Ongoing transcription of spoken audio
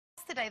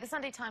Yesterday, the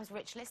Sunday Times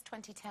Rich List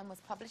 2010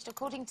 was published.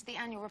 According to the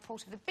annual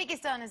report of the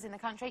biggest earners in the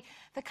country,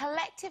 the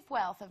collective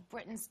wealth of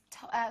Britain's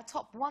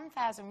top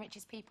 1,000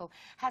 richest people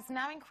has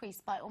now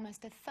increased by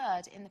almost a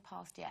third in the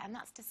past year, and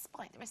that's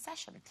despite the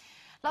recession.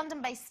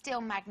 London-based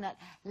steel magnate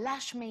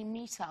Lakshmi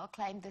Mittal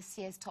claimed this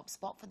year's top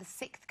spot for the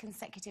 6th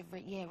consecutive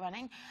year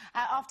running,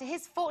 after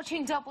his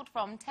fortune doubled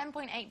from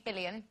 10.8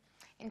 billion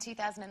in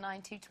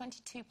 2009 to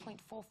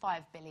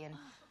 22.45 billion.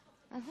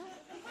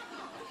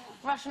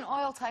 Russian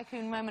oil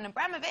tycoon Roman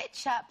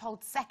Abramovich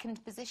polled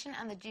second position,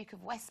 and the Duke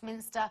of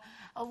Westminster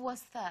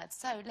was third.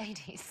 So,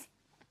 ladies,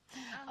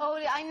 oh,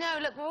 I know,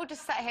 look, we're all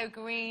just sat here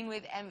green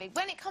with envy.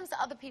 When it comes to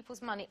other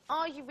people's money,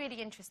 are you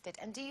really interested?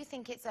 And do you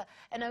think it's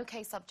an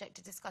okay subject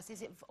to discuss?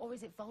 Or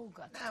is it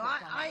vulgar? No,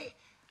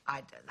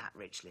 I don't, that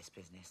rich list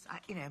business.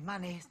 You know,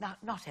 money is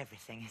not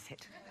everything, is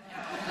it?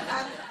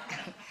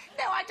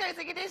 No, I don't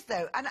think it is,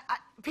 though. And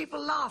people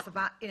laugh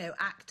about, you know,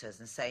 actors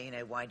and say, you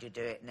know, why do you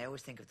do it? And they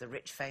always think of the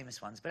rich,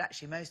 famous ones. But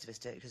actually, most of us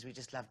do it because we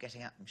just love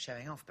getting up and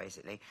showing off,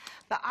 basically.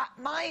 But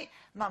my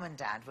mum and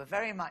dad were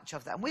very much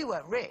of that. And we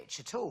weren't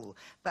rich at all,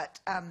 but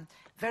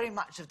very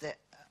much of the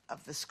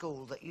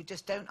school that you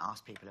just don't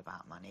ask people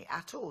about money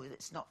at all.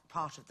 It's not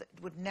part of the...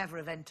 It would never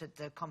have entered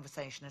the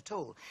conversation at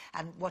all.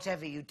 And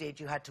whatever you did,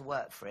 you had to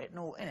work for it. And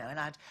all, you know,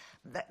 and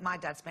my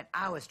dad spent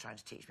hours trying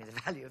to teach me the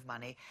value of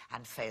money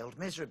and failed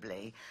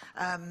miserably.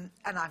 And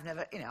I've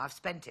never... You know, I've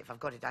spent it. If I've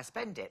got it, I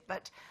spend it.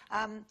 But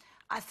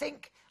I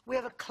think we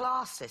have a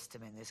class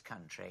system in this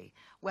country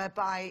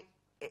whereby,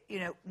 you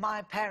know,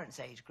 my parents'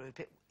 age group,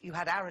 you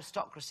had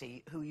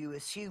aristocracy who you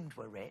assumed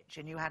were rich,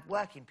 and you had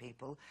working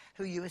people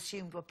who you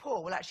assumed were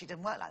poor. Well, actually, it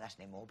doesn't work like that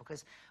anymore,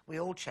 because we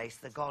all chase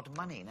the god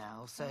money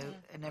now, so,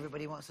 and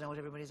everybody wants to know what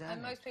everybody's earning.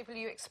 And most people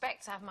you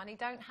expect to have money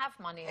don't have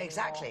money anymore.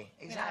 Exactly,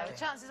 exactly. You know,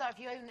 chances are, if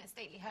you own a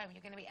stately home,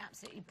 you're going to be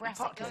absolutely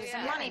breathless, because it's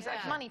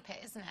a money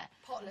pit, isn't it?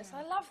 Potless.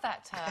 I love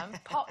that term,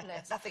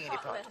 potless. Nothing in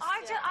your pocket.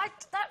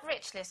 That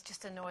rich list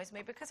just annoys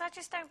me, because I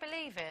just don't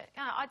believe it.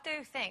 You know, I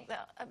do think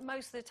that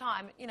most of the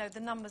time, you know, the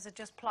numbers are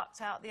just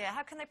plucked out the air.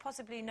 How can they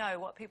possibly know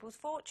what people's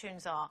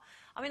fortunes are?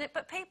 I mean,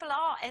 but people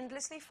are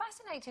endlessly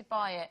fascinated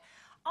by it.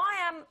 I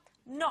am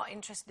not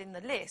interested in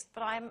the list,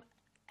 but I am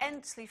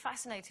endlessly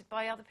fascinated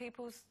by other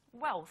people's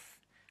wealth.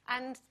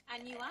 And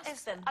you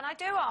ask them. And I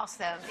do ask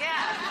them,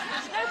 yeah.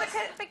 No,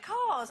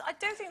 because I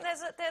do think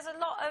there's a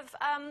lot of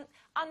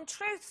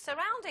untruth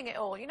surrounding it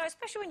all. You know,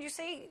 especially when you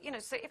see, you know,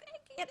 so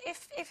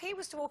if he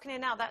was to walk in here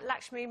now, that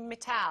Lakshmi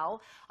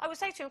Mittal, I would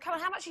say to him, come on,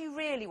 how much are you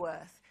really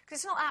worth?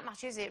 Because it's not that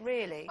much, is it,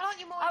 really? Well, aren't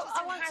you more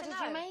interested in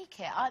how did you make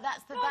it?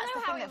 That's the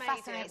thing that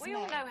fascinates me. We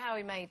all know how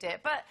he made it,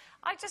 but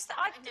I don't. Still.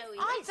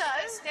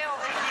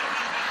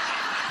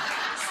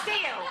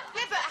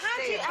 Yeah, but how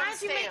do you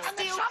make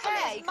steel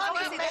cake?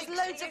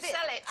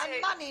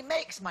 And money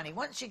makes money.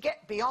 Once you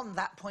get beyond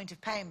that point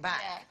of paying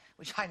back,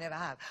 which I never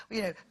have,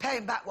 you know,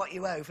 paying back what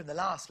you owe from the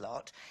last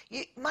lot,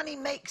 money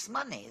makes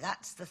money.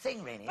 That's the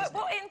thing, really, But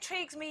what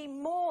intrigues me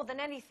more than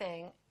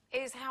anything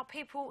is how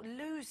people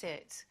lose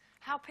it.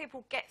 How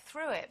people get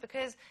through it,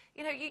 because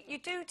you know you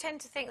do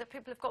tend to think that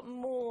people have got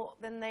more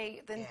than they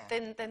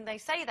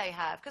say they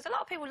have, because a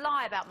lot of people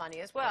lie about money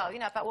as well, you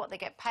know, about what they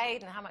get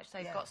paid and how much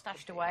they've got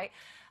stashed away,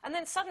 and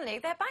then suddenly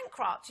they're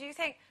bankrupt. You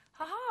think,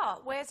 ha-ha,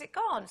 where's it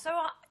gone? So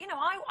you know,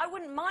 I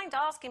wouldn't mind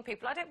asking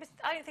people. I don't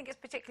think it's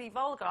particularly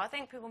vulgar. I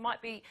think people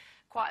might be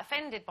quite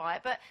offended by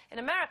it, but in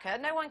America,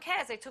 no one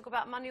cares. They talk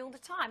about money all the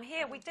time.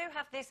 Here, we do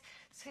have this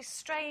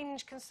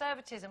strange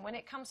conservatism when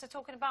it comes to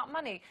talking about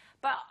money,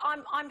 but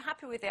I'm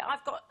happy with it.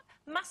 I've got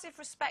massive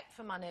respect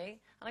for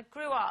money, and I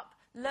grew up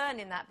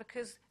learning that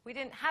because we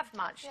didn't have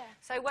much.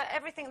 So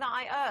everything that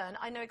I earn,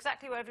 I know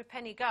exactly where every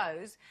penny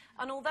goes.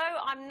 And although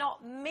I'm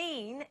not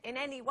mean in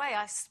any way,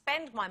 I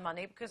spend my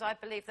money because I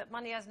believe that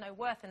money has no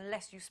worth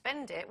unless you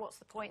spend it. What's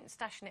the point in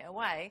stashing it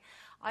away?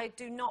 I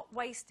do not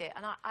waste it,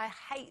 and I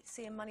hate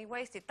seeing money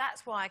wasted.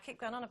 That's why I keep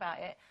going on about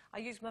it. I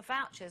use my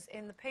vouchers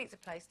in the pizza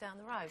place down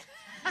the road.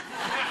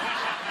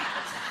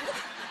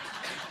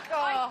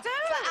 I do.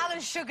 It's like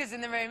Alan Sugar's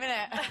in the room, isn't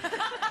it?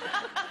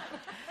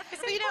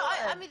 But, you know,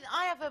 I mean,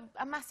 I have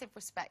a massive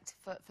respect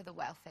for the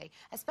wealthy,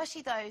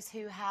 especially those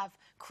who have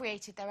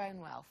created their own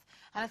wealth.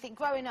 And I think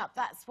growing up,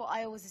 that's what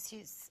I always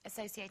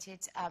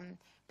associated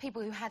people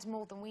who had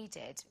more than we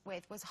did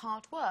with was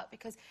hard work,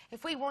 because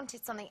if we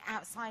wanted something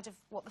outside of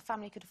what the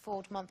family could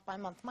afford month by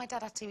month, my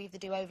dad had to either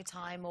do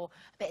overtime or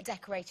a bit of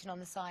decorating on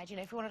the side. You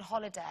know, if we wanted a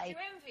holiday... Do you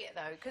envy it,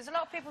 though? Because a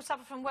lot of people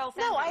suffer from wealth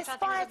envy, which I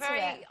think is a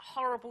very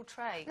horrible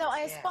trait. No, I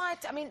aspired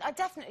to... I mean, I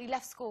definitely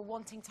left school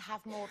wanting to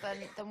have more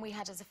than we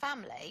had as a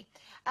family.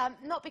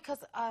 Not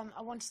because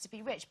I wanted to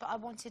be rich, but I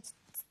wanted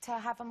to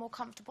have a more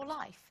comfortable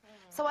life.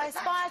 So I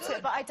aspire to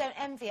it, but I don't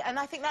envy it. And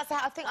I think that's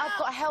how... I think I've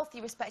got a healthy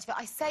respect for it.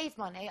 I save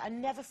money. I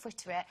never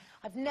fritter it.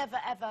 I've never,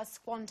 ever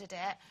squandered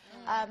it.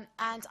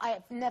 And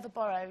I've never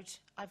borrowed.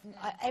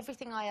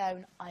 Everything I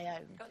own, I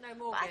own. Got no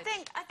mortgage.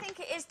 But I think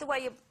it is the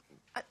way you...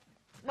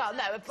 well,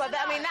 no, but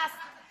I mean,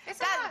 It's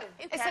a loan.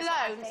 It's a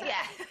loan,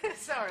 yeah.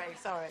 Sorry.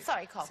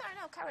 Sorry, Cobb. Sorry,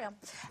 no, carry on.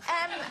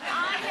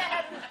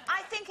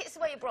 I think it's the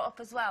way you're brought up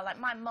as well. Like,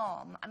 my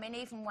mum, I mean,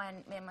 even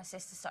when me and my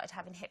sister started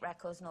having hit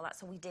records and all that,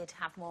 so we did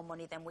have more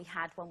money than we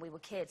had when we were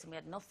kids, and we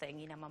had nothing.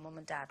 You know, my mum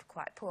and dad were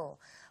quite poor.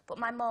 But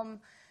my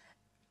mum,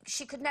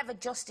 she could never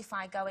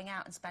justify going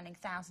out and spending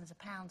thousands of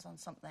pounds on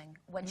something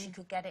when she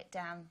could get it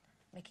down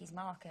Mickey's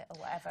Market or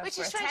whatever. Which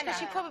for is a strange, because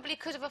tenner. she probably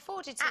could have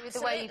afforded to with the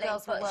Absolutely, way you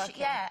girls were working.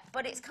 Yeah,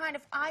 but it's kind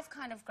of, I've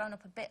kind of grown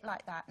up a bit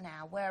like that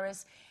now,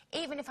 whereas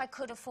even if I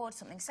could afford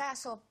something, say I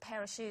saw a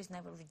pair of shoes and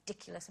they were a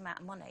ridiculous amount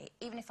of money,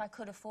 even if I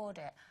could afford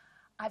it,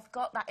 I've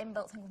got that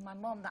inbuilt thing with my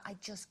mum that I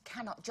just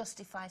cannot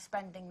justify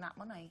spending that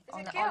money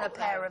on a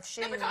pair of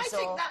shoes. No, but I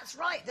think that's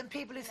right. Then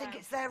people who think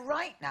it's their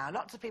right now,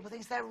 lots of people think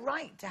it's their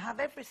right to have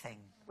everything,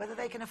 whether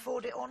they can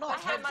afford it or not.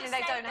 That's how money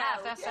they don't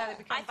have, that's how they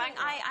become bankrupt.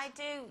 I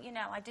do, you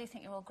know, I do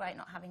think you're all great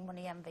not having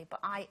money envy, but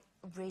I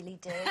really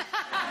do.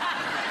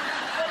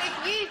 Well,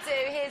 if you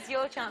do, here's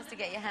your chance to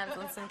get your hands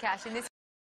on some cash in this